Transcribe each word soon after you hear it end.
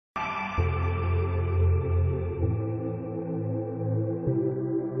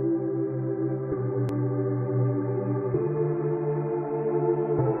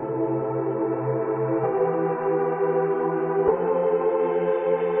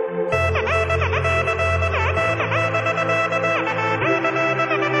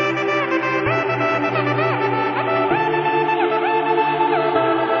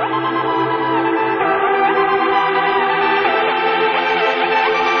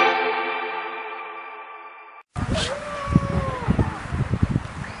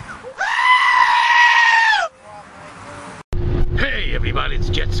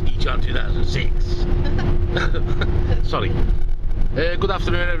Sorry. Good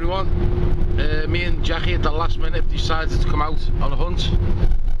afternoon, everyone. Me and Jackie at the last minute decided to come out on a hunt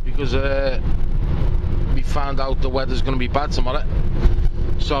because we found out the weather's going to be bad tomorrow.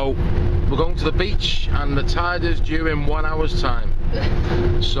 So we're going to the beach and the tide is due in 1 hour's time.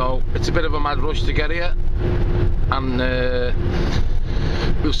 So it's a bit of a mad rush to get here, and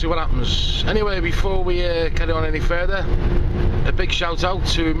we'll see what happens. Anyway, before we carry on any further, a big shout out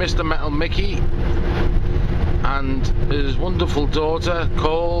to Mr. Metal Mickey and his wonderful daughter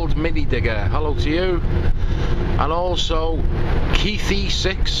called Mini Digger. Hello to you. And also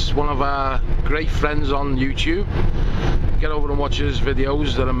Keithy6, one of our great friends on YouTube. Get over and watch his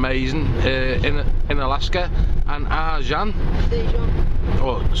videos, they're amazing. In Alaska. And Arjan Dijon.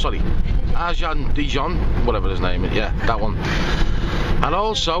 Oh, sorry. Arjan Dijon, whatever his name is, yeah, that one. And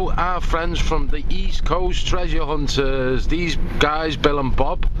also our friends from the East Coast Treasure Hunters. These guys, Bill and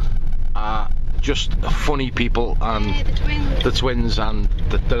Bob, are just funny people, and yeah, the twins, and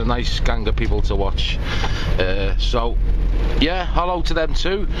they're a nice gang of people to watch. So yeah, hello to them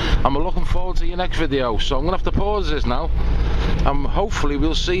too, and we're looking forward to your next video. So I'm gonna have to pause this now, and hopefully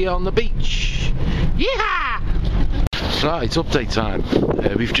we'll see you on the beach. Yeah. Right, it's update time.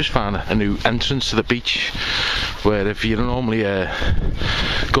 We've just found a new entrance to the beach, where if you normally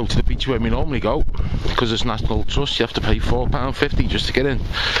go to the beach where we normally go, because it's National Trust, you have to pay £4.50 just to get in.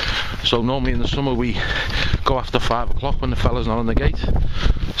 So normally in the summer we go after 5 o'clock when the fella's not on the gate.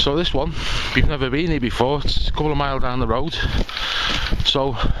 So this one, we've never been here before. It's a couple of miles down the road.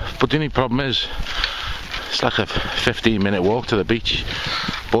 So, but the only problem is, it's like a 15-minute walk to the beach.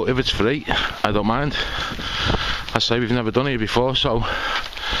 But if it's free, I don't mind. I say we've never done it before, so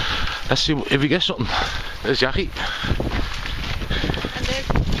let's see if we get something. There's Jackie. And there's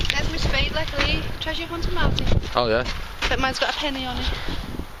my spade, luckily, treasure hunter Martin. Oh yeah. But mine's got a penny on it.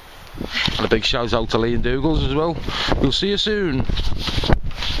 And a big shout out to Lee and Dougal's as well. We'll see you soon.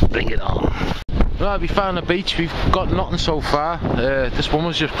 Bring it on. Right, we found a beach. We've got nothing so far. This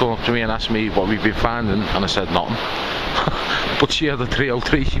woman's just come up to me and asked me what we've been finding, and I said nothing. But she had a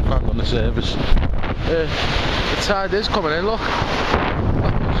 303 she found on the service. The tide is coming in, look.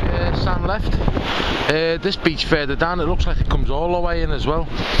 Not much sand left. This beach further down, it looks like it comes all the way in as well,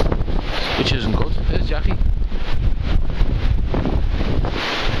 which isn't good. There's Jackie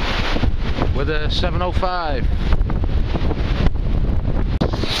with a 705.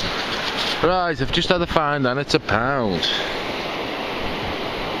 Right, I've just had a find and it's £1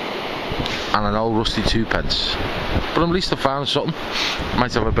 and an old rusty 2p. But at least I found something.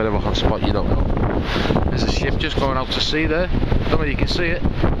 Might have a bit of a hot spot, you don't know. There's a ship just going out to sea there. Don't know if you can see it.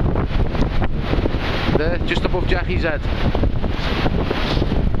 There, just above Jackie's head.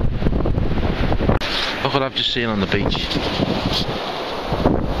 Look what I've just seen on the beach.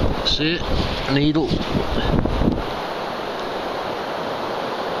 See it? A needle.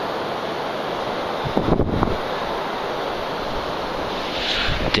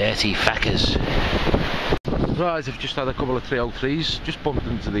 Dirty feckers. Right, I've just had a couple of 303s. Just bumped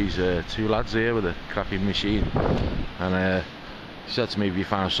into these two lads here with a crappy machine, and he said to me, "Have you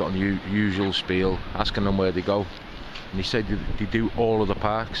found something usual spiel?" Asking them where they go, and he said they do all of the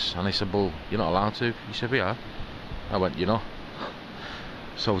parks, and I said, "Well, you're not allowed to." He said, "We are." I went, "You know."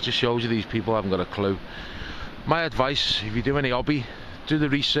 So it just shows you these people haven't got a clue. My advice, if you do any hobby, do the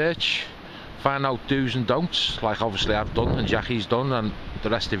research, find out do's and don'ts, like obviously I've done and Jackie's done and the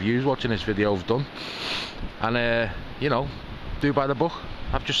rest of you watching this video have done, and you know, do by the book.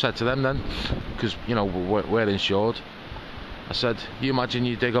 I've just said to them then, because you know we're insured, I said, you imagine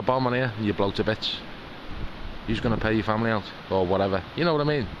you dig a bomb on here and you blow to bits, who's going to pay your family out or whatever, you know what I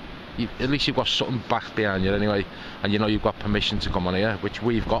mean? At least you've got something back behind you anyway, and you know you've got permission to come on here, which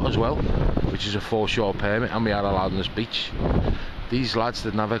we've got as well, which is a foreshore permit, and we are allowed on this beach. These lads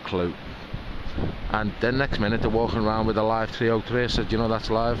didn't have a clue, and then next minute they're walking around with a live 303. I said, "You know that's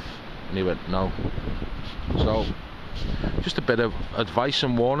live?" And he went, "No." So just a bit of advice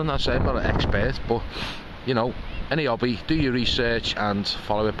and warning. I say I'm not an expert, but you know, any hobby, do your research and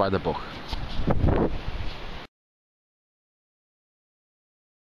follow it by the book.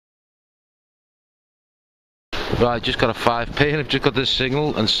 Right, just got a 5p and I've just got this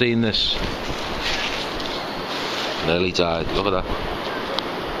signal and seen this. Nearly died, look at that.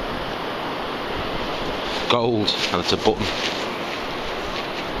 Gold, and it's a button.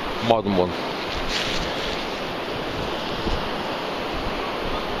 Modern one.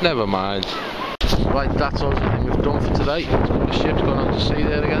 Never mind. Right, that's everything we've done for today. The ship's going out to sea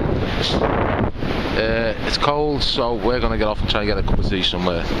there again. It's cold, so we're going to get off and try and get a cup of tea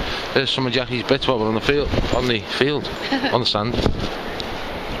somewhere. There's some of Jackie's bits while we're on the field, on the sand.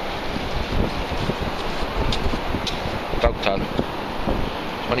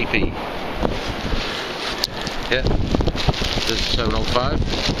 20p. Yeah, this is 705.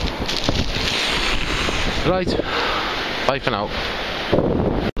 Right, bye for now.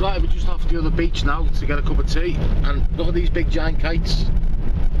 Right, we're just off to the beach now to get a cup of tea, and look at these big giant kites.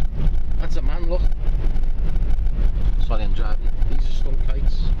 That's a man, look. Sorry, I'm driving. These are stunt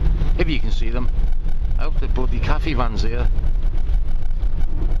kites, if you can see them. I hope the bloody cafe van's here.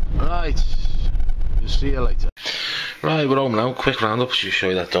 Right, we'll see you later. Right, we're home now. Quick roundup. Just show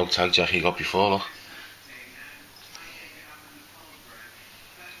you that dog tag Jackie got before, look.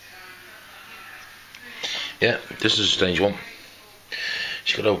 Yeah, this is a strange one.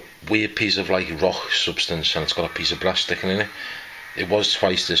 She's got a weird piece of like rock substance, and it's got a piece of brass sticking in it. It was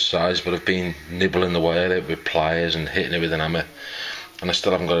twice this size, but I've been nibbling away at it with pliers and hitting it with an hammer, and I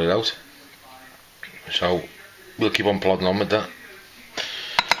still haven't got it out. So we'll keep on plodding on with that.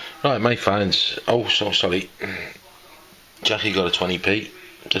 Right, my finds. Oh, so sorry. Jackie got a 20p.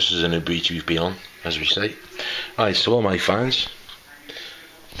 This is a new beach we've been on, as we say. Right, so all my finds.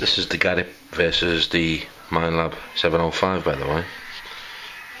 This is the Garrett versus the Minelab 705, by the way.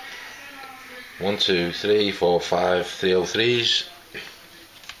 1, 2, 3, 4, 5 303s.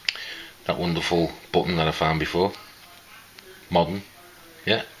 That wonderful button that I found before. Modern.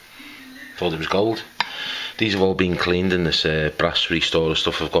 Yeah. Thought it was gold. These have all been cleaned in this brass restorer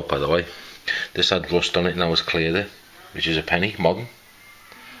stuff I've got, by the way. This had rust on it, now it's cleared it, which is a penny, modern.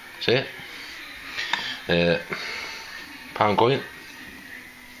 See it? Pound coin.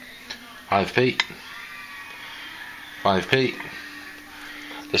 5p. 5p.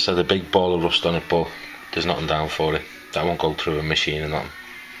 This had a big ball of rust on it, but there's nothing down for it. That won't go through a machine and nothing.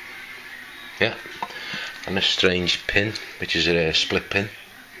 Yeah. And this strange pin, which is a split pin.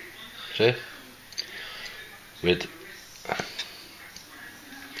 See? With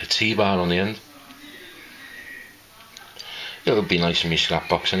a T-bar on the end. It'll be nice in my scrap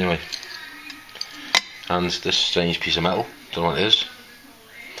box anyway. And this strange piece of metal, don't know what it is.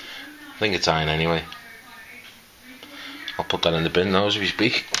 I think it's iron anyway. I'll put that in the bin now as we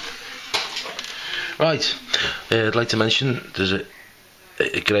speak. Right, I'd like to mention there's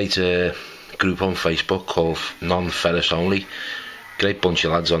a great group on Facebook called Non-Ferrous Only. Great bunch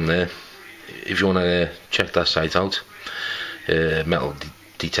of lads on there. If you want to check that site out, metal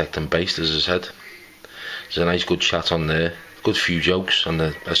detecting based, as I said. There's a nice good chat on there, good few jokes on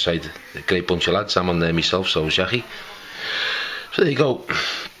the side. A great bunch of lads. I'm on there myself, so is Jackie. So there you go.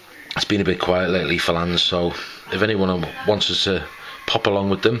 It's been a bit quiet lately for lands, so if anyone wants us to pop along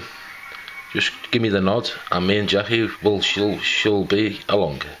with them, just give me the nod, and me and Jackie will she'll be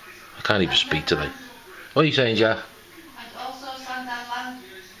along. I can't even speak today. What are you saying, Jack? And also sand and land.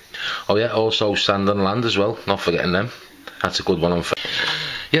 Oh yeah, also sand and land as well, not forgetting them. That's a good one on.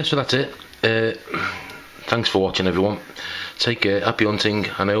 Yeah, so that's it. Thanks for watching, everyone. Take care, happy hunting,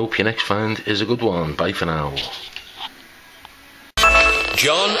 and I hope your next find is a good one. Bye for now.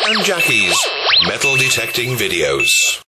 John and Jackie's metal detecting videos.